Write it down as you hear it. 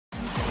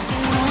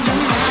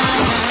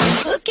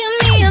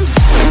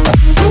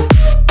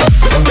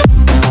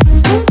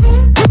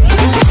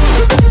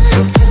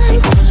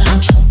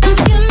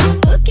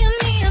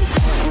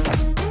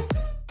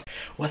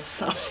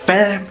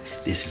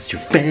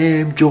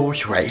fam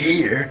George right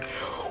here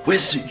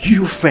with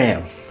you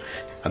fam.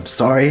 I'm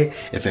sorry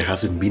if it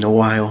hasn't been a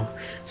while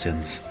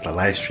since the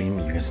live stream,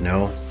 you guys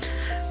know.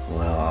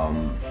 Well,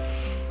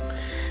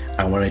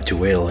 I wanted to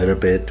wait a little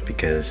bit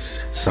because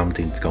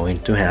something's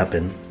going to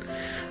happen.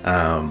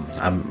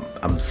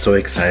 I'm so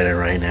excited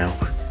right now.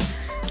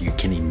 You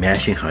can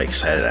imagine how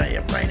excited I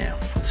am right now.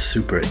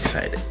 Super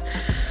excited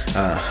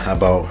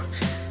about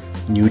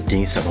new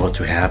things about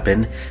to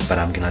happen, but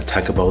I'm gonna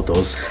talk about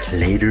those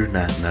later,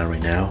 not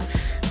right now,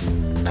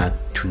 not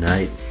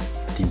tonight.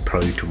 I think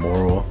probably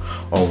tomorrow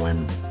or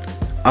when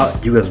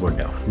you guys will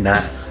know.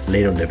 Not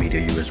later in the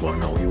video, you guys will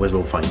know. You guys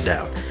will find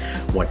out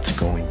what's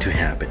going to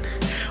happen.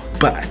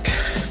 But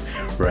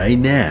right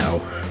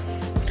now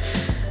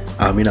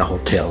I'm in a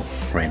hotel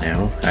right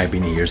now. I've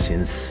been here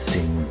since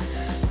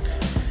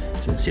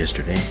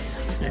yesterday.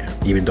 Yeah,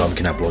 even though I'm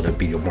gonna upload a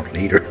video more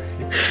later.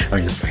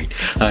 I'm just fine.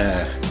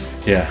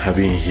 Yeah, I've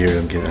been here.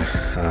 I'm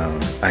gonna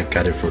I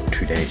got it for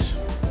 2 days.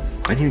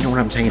 I don't even know what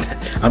I'm saying.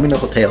 I'm in a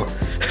hotel.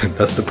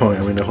 That's the point.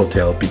 I'm in a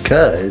hotel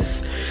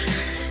because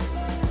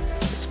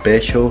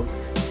special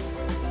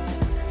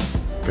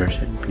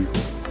person,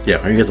 people,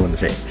 yeah, how you guys want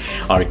to say,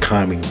 are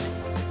coming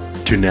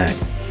tonight,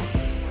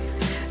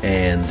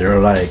 and they're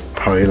like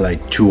probably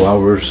like 2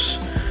 hours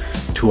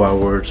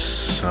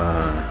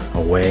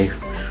away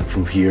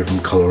from here, from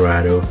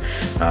Colorado.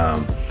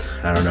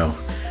 I don't know,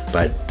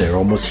 but they're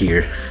almost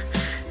here.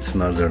 It's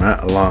not, they're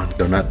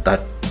not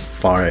that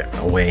far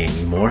away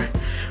anymore.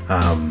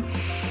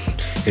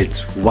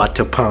 It's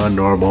WhatThe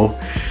Paranormal,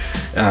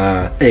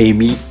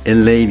 Amy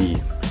and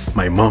Layne,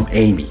 my mom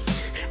Amy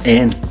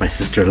and my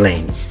sister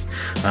Layne.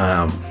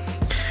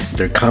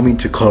 They're coming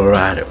to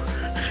Colorado.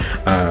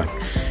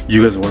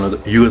 You guys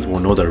will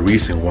know the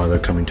reason why they're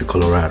coming to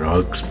Colorado.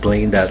 I'll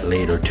explain that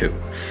later too.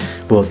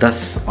 Well,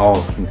 that's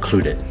all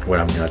included what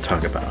I'm gonna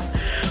talk about.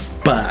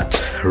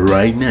 But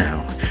right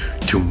now,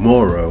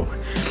 tomorrow,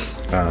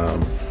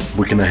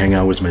 we're gonna hang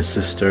out with my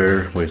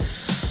sister, my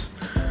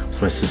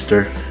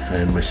sister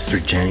and my sister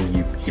Jenny.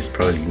 You guys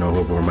probably know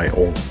her from my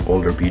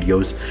older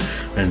videos,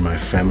 and my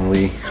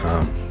family.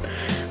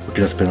 We're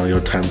gonna spend a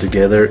little time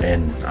together,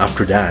 and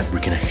after that we're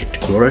gonna head to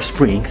Colorado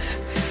Springs.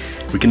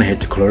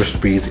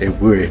 And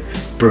we're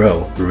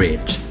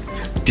rich.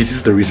 This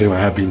is the reason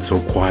why I've been so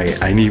quiet.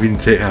 I didn't even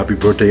say happy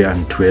birthday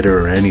on Twitter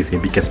or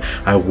anything because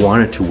I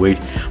want to wait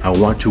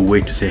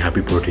to say happy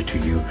birthday to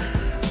you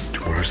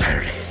tomorrow,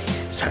 Saturday.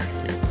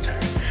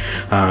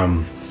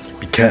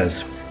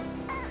 Because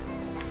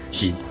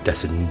you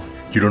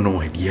don't know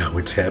idea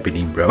what's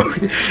happening, bro.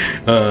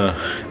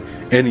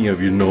 Any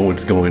of you know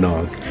what's going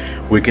on.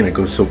 We're gonna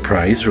go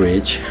surprise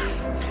Rich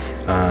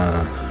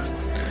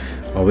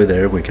over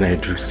there. We're gonna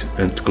head to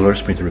Colorado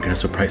Springs and we're gonna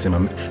surprise him.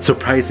 I'm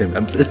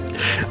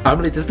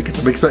like this because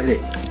I'm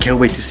excited. Can't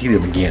wait to see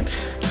them again.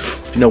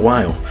 It's been a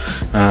while.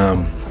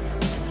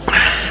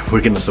 We're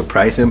gonna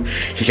surprise him.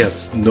 He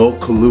has no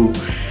clue.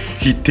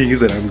 He thinks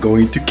that I'm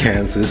going to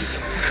Kansas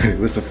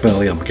with the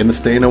family. I'm gonna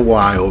stay in a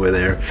while over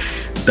there.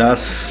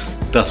 That's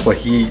what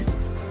he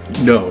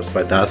knows,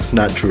 but that's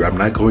not true. I'm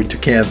not going to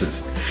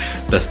Kansas.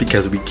 That's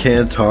because we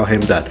can't tell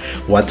him that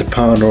WhatThe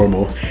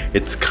Paranormal,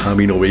 it's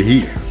coming over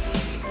here.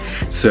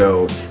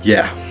 So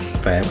yeah,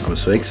 fam, I'm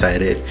so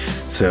excited.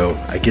 So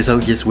I guess I'll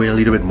just wait a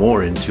little bit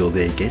more until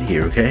they get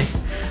here, okay?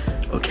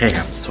 Okay,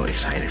 I'm so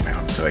excited, fam.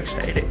 I'm so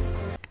excited.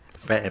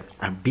 Fam,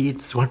 I'm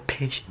being so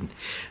impatient.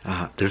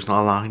 There's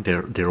not long.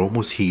 They're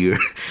almost here.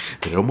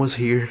 They're almost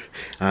here.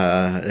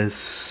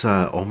 It's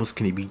almost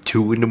gonna be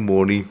 2 in the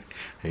morning.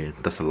 And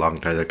that's a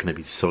long time. They're gonna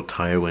be so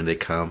tired when they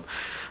come.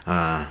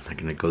 They're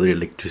gonna go there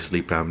like to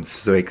sleep. I'm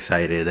so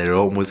excited. They're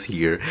almost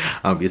here.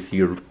 I'm just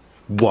here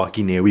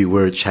walking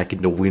everywhere,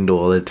 checking the window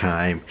all the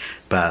time.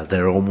 But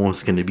they're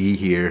almost gonna be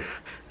here.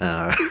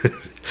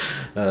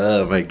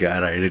 Oh my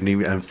god,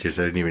 I'm serious,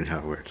 I didn't even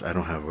have words. I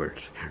don't have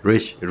words.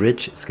 Rich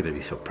is gonna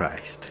be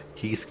surprised.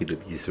 He's gonna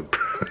be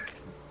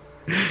surprised.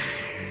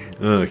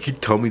 He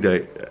told me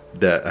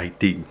that I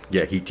think,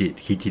 yeah, he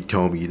did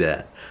tell me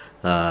that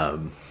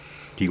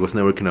he was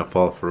never gonna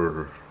fall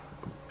for,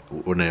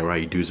 whenever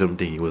I do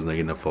something, he was not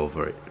gonna fall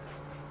for it.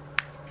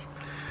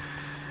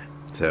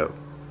 So,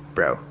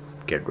 bro,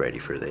 get ready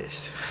for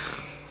this.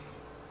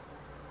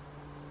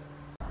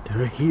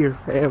 They're here,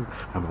 fam.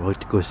 I'm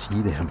about to go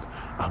see them.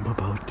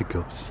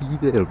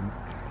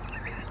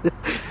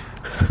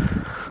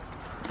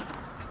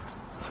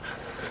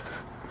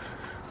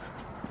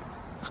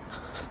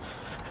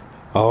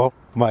 Oh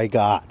my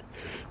god.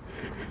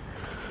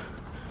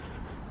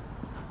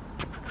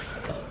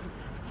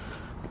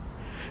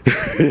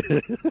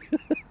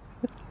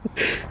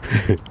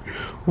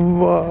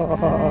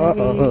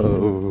 Whoa.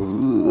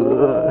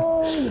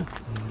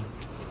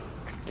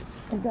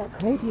 It got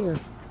crazier.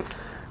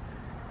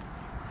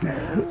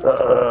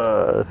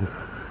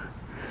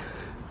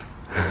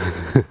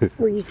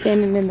 Were you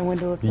standing in the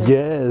window of the...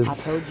 Yes. I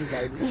told you,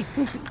 baby.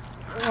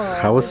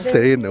 I was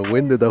staring in the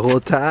window the whole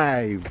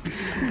time.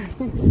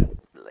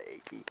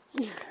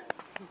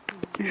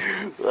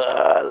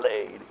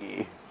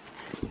 Lady.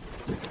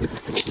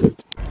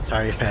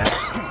 Sorry fam,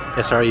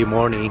 it's already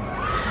morning.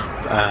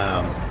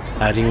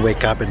 I didn't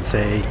wake up and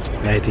say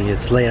anything.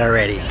 It's late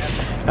already.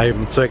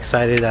 I'm so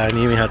excited I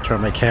didn't even have to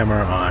turn my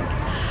camera on.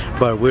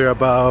 But we're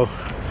about,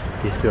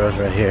 these girls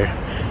right here,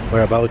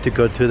 we're about to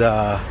go to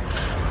the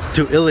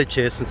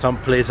Illich's. In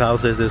some place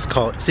houses it's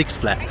called Six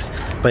Flags,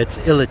 but it's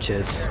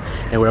Illich's,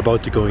 and we're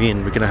about to go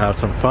in. We're gonna have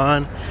some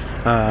fun.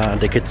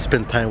 They could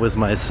spend time with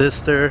my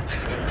sister,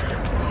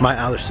 my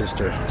other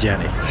sister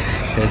Jenny.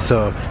 And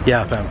so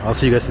yeah fam, I'll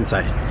see you guys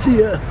inside. See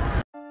ya.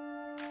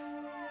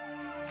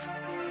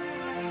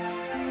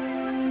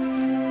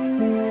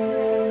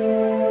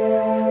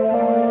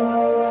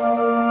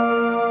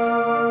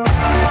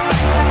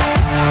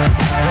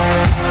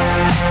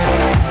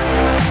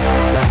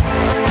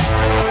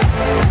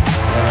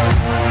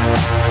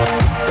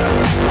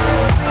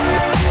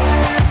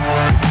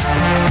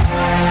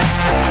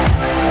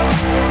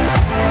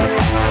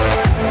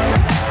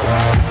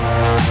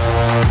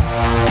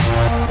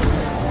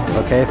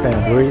 Okay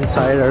fam, we're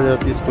inside of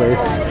this place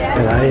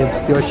and I am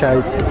still shy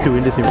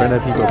doing this in front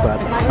of people, but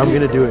I'm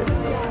gonna do it.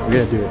 I'm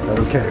gonna do it, I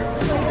don't care.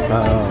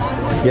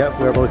 Yep,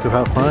 we're about to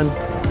have fun.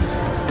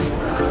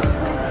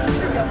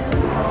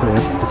 So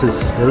yeah, this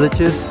is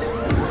Illich's.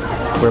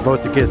 We're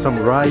about to get some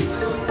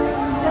rides.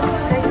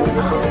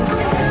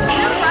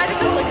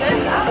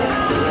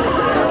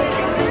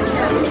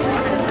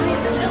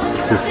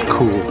 This is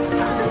cool.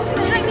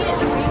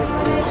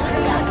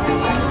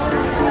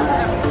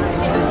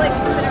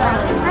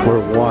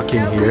 We're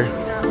walking here.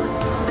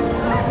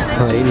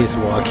 Layne's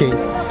walking.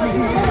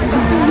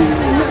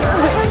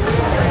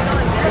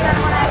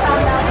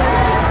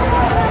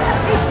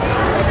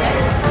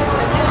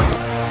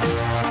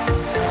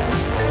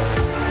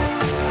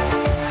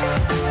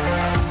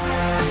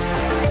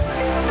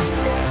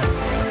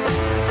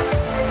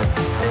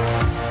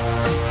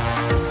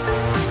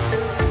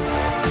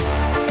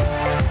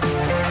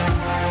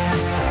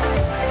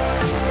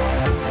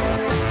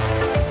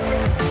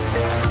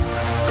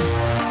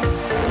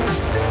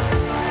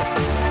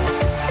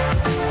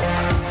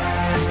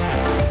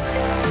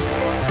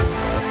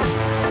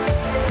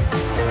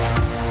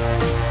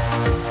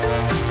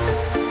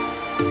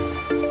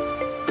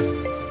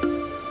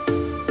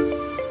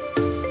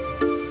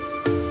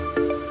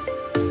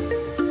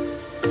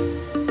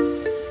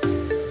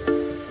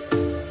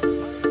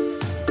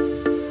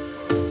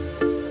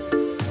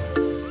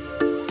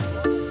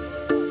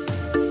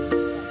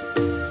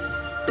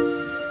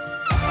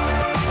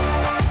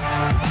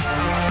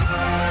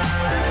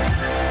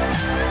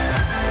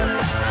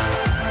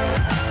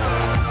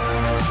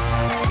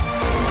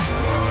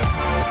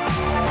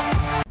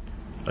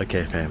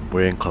 Okay fam,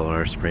 we're in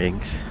Colorado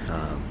Springs.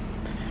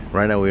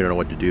 Right now we don't know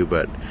what to do,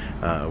 but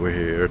we're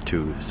here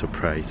to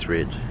Suprise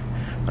Ridge.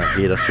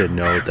 He doesn't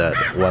know that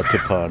WhatThe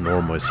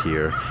Paranormal is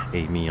here,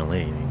 Amy and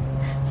Layne.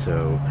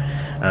 So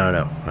I don't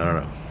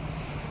know.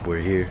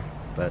 We're here,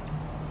 but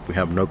we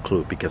have no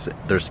clue because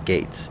there's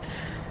gates.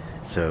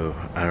 So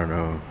I don't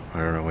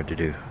know what to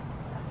do.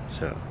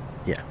 So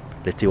yeah,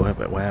 let's see what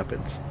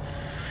happens.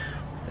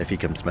 If he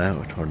comes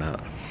out or not.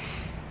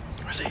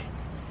 Let's see.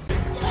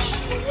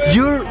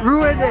 You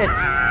ruined it!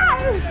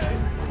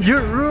 You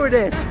ruined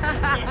it!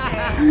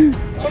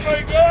 Oh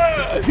my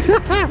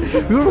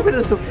god! We were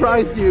gonna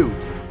surprise you!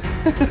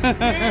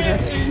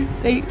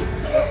 See?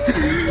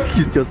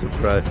 He's still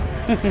surprised.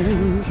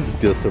 He's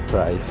still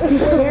surprised. You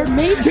scared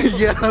me?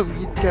 Yeah,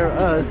 he scared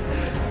us.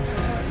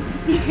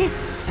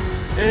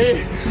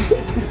 Hey!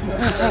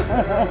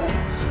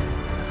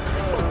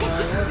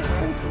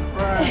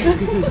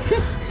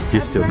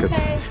 He's still good.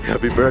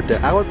 Happy birthday.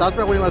 That's why I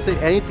didn't want to say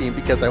anything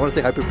because I want to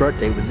say happy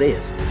birthday with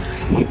this.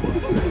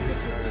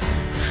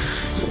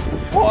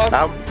 What?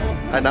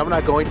 And I'm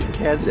not going to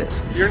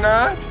Kansas. You're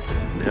not?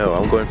 No,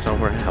 I'm going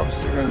somewhere else.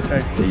 You're going to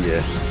Texas?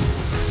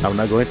 Yeah. I'm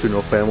not going to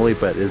no family,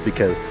 but it's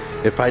because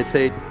if I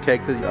say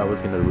Texas, I was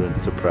going to ruin the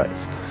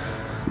surprise.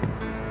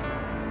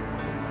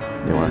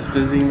 You just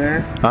visiting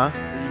there? Huh?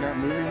 Are you not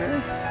moving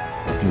there?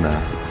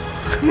 No.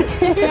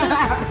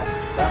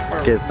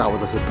 Guess that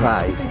was a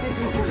surprise.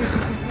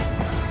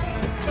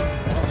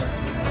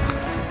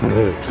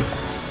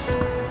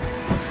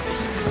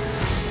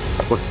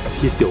 Well,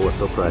 he still was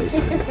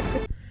surprised.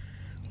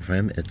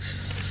 Friend, it's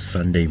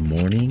Sunday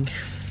morning.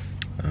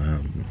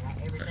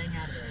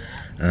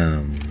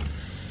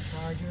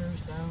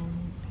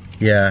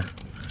 Yeah.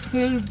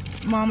 His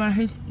mama,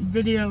 he's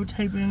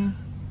videotaping.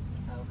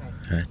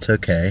 It's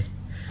okay.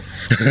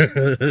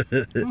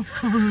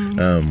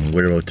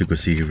 We're about to go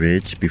see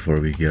Rich before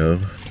we go.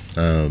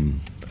 We're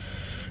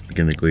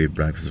gonna go eat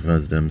breakfast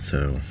with them,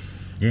 so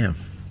yeah.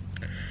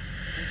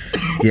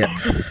 Yep.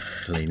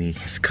 Layne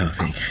is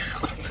coughing.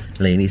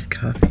 Layne's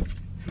coughing.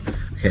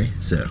 Okay,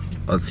 so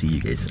I'll see you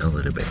guys in a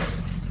little bit.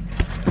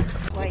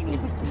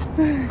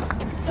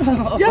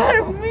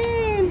 You're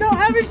mean! Don't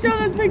ever show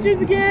those pictures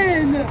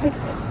again!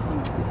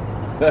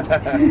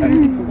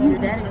 Your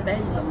daddy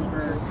saved something for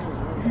her.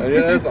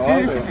 Yeah, that's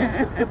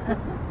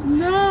awesome.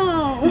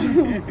 No!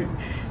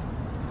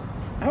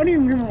 I don't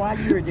even remember why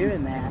you were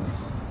doing that.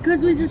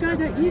 Because we just got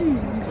that eating.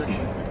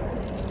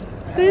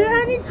 They didn't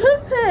have any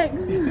toothpicks.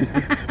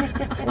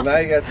 Well, now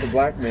you got the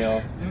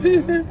blackmail.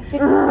 We're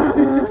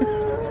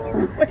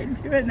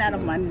doing that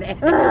on Monday.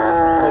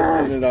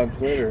 Posting it on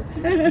Twitter.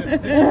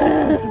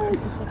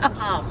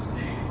 Stop.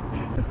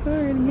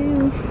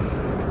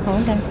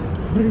 Okay.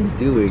 What are you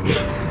doing?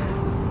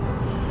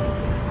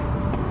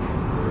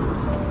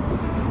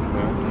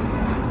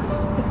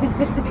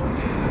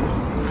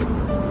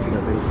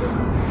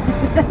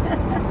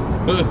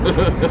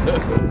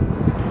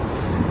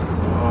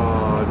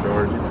 Oh,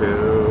 Georgie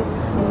too.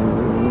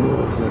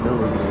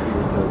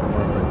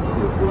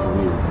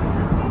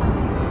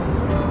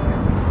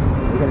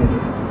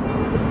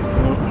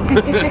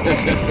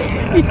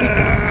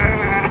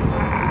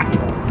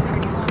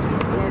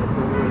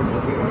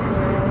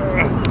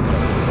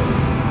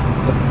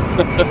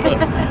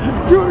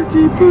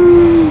 Georgie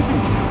poo.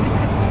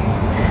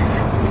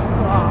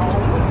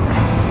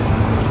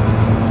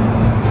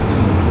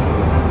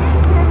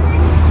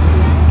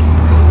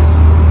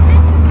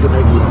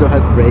 You still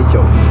have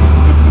Rachel.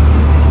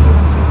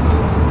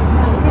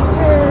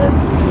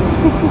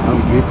 On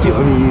YouTube,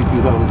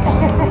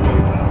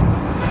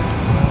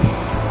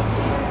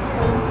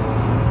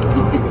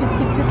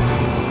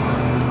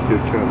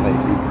 You're trying to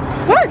make me.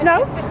 What? No.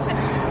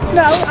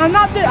 No, I'm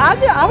not doing. I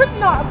was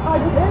not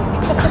part of this.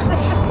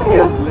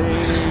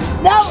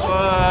 No.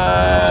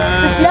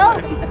 No.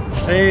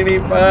 Lady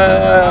Oh,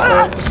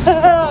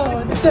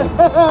 it's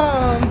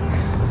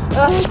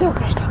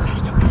okay.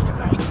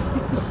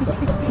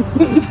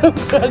 Don't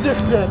cry.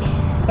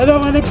 I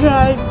don't want to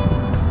cry.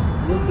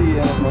 We'll see you in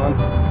a month.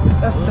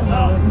 That's the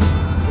phone.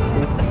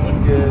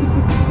 Good.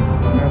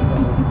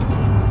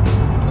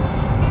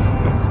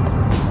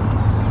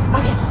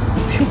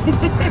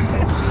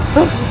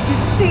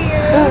 See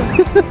you.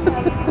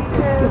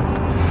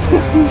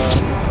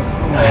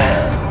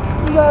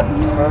 Love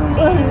you.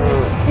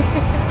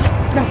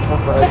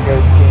 Bye,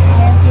 guys.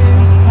 Andrew,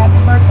 happy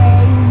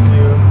birthday.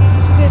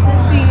 Good to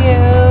see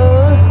you.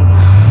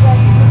 Glad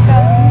you could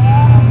come.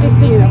 Good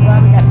to you. I'm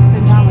glad we got to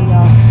spend time with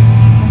y'all.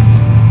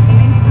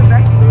 Thanks for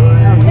breakfast.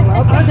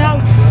 Oh, no.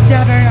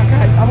 Yeah, very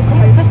okay. I will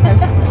call you.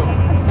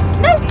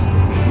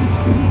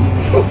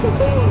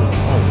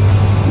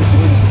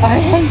 I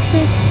hate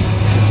this.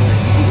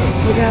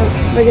 Look out.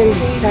 Look at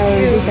these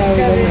towers.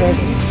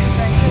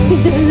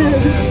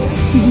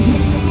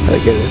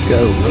 Okay, let's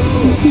go.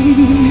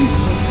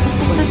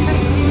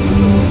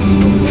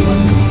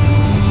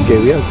 Okay,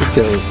 we have to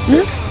go.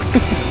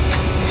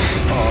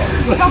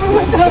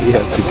 We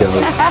have to go.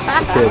 I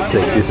can't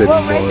take this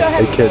anymore.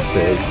 I can't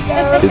take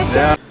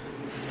it.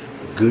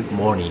 Good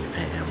morning,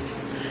 fam.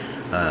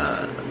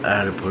 I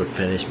had to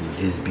finish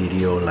this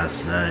video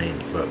last night,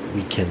 but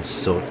weekend's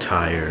so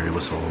tired. It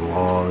was a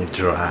long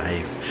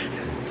drive.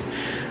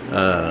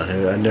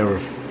 I never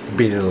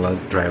been in a long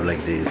drive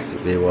like this.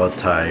 We were all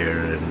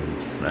tired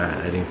and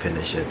I didn't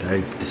finish it.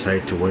 I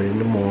decided to work in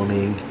the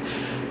morning,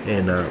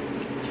 and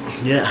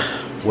yeah.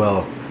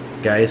 Well,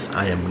 guys,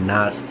 I'm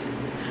not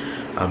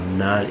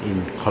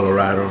in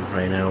Colorado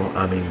right now.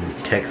 I'm in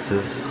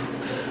Texas.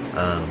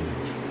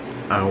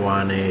 I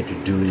wanted to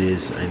do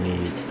this. I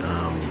need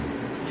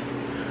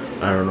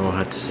I don't know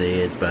how to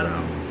say it, but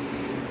I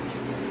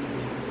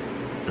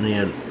need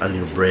a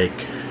little break,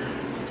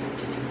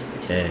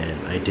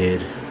 and I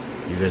did.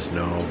 You guys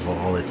know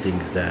all the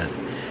things that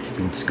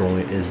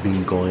has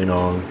been going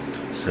on,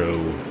 so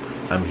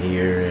I'm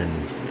here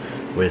and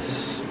with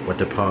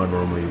WhatThe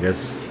Paranormal.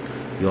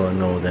 You all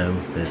know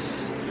them.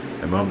 It's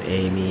my mom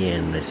Amy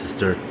and my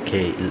sister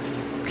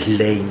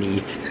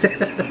Layne.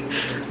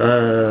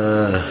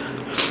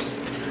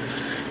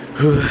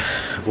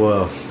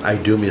 Well, I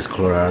do miss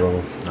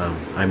Colorado.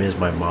 I miss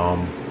my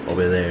mom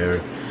over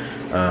there.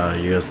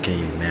 You guys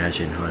can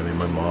imagine how I miss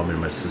my mom and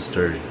my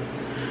sister,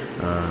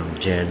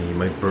 Jenny,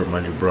 my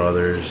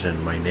brothers,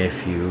 and my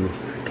nephew,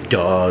 the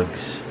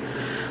dogs,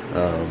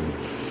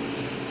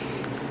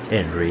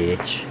 and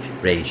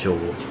Rachel.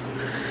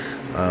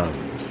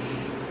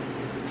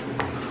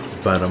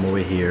 But I'm over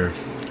here.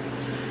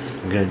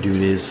 I'm gonna do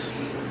this.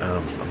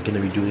 I'm gonna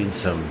be doing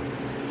some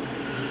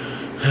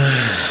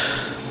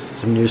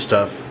new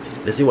stuff.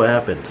 Let's see what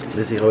happens.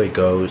 Let's see how it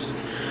goes.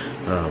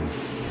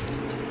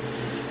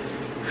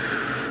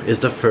 It's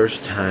the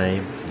first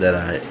time that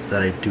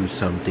I do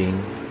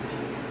something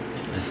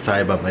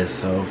decide by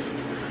myself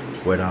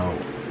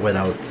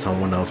without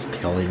someone else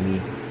telling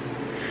me.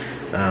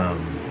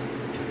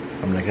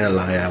 I'm not gonna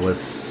lie, I was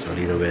a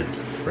little bit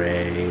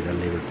afraid, a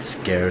little bit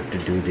scared to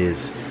do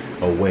this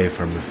away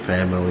from the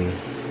family,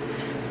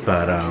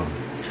 but I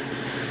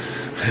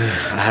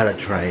had to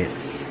try it.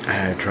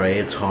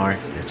 It's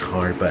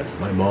hard, but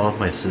my mom,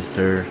 my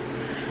sister,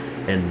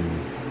 and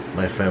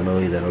my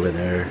family that over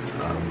there,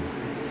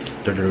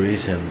 they're the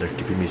reason they're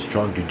keeping me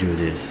strong to do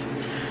this.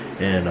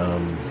 And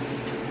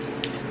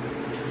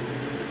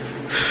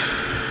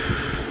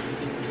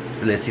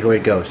let's see where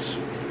it goes.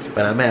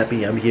 But I'm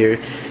happy, I'm here,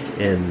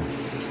 and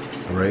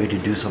I'm ready to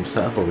do some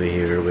stuff over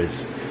here with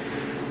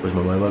my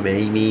mom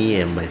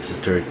Amy and my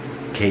sister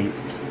Kate.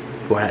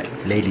 What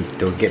lady,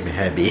 don't get me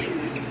happy.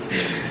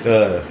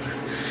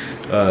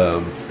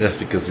 That's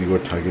because we were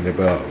talking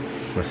about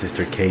my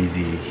sister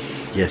Casey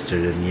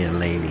yesterday, me and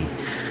Layne.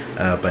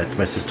 But it's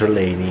my sister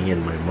Layne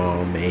and my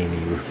mom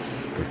Amy.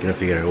 We're gonna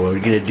figure out what we're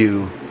gonna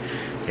do.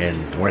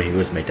 And right here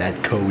was my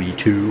dad Coty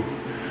too.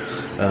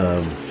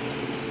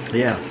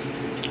 Yeah.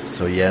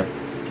 So yeah,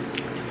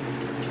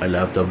 I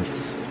love them.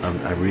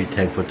 I'm really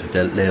thankful to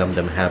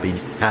them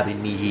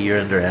having me here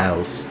in their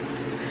house.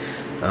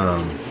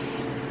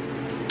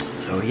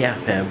 So yeah,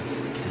 fam.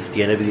 This is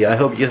the end of the video. I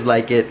hope you guys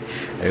like it.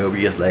 I hope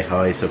you guys like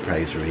how I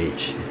surprised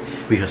Rich,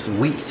 because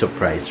we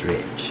surprised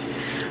Rich.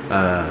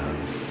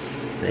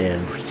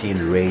 And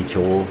seeing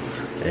Rachel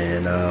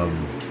and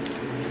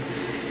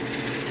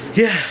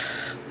yeah,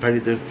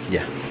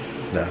 yeah,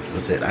 no,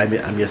 that's it.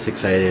 I'm just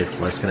excited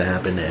what's gonna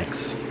happen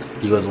next.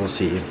 You guys will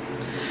see.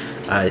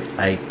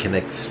 I can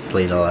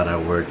explain a lot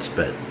of words,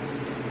 but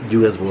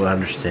you guys will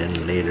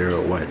understand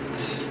later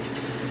what's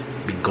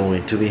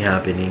going to be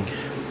happening.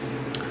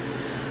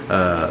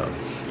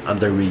 On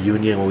the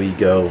reunion when we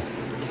go,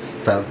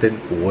 something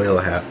will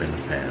happen,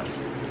 fam.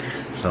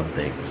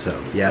 Something.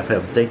 So yeah,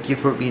 fam, thank you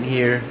for being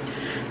here.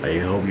 I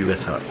hope you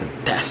guys have a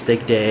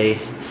fantastic day,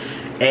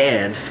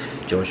 and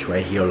Joshua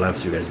here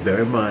loves you guys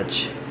very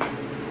much,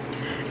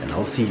 and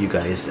I'll see you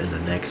guys in the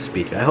next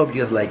video. I hope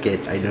you guys like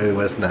it. I know it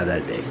was not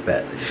that big,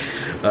 but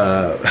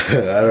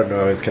I don't know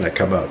how it's gonna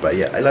come out, but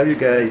yeah, I love you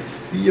guys.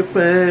 See you,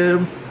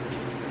 fam.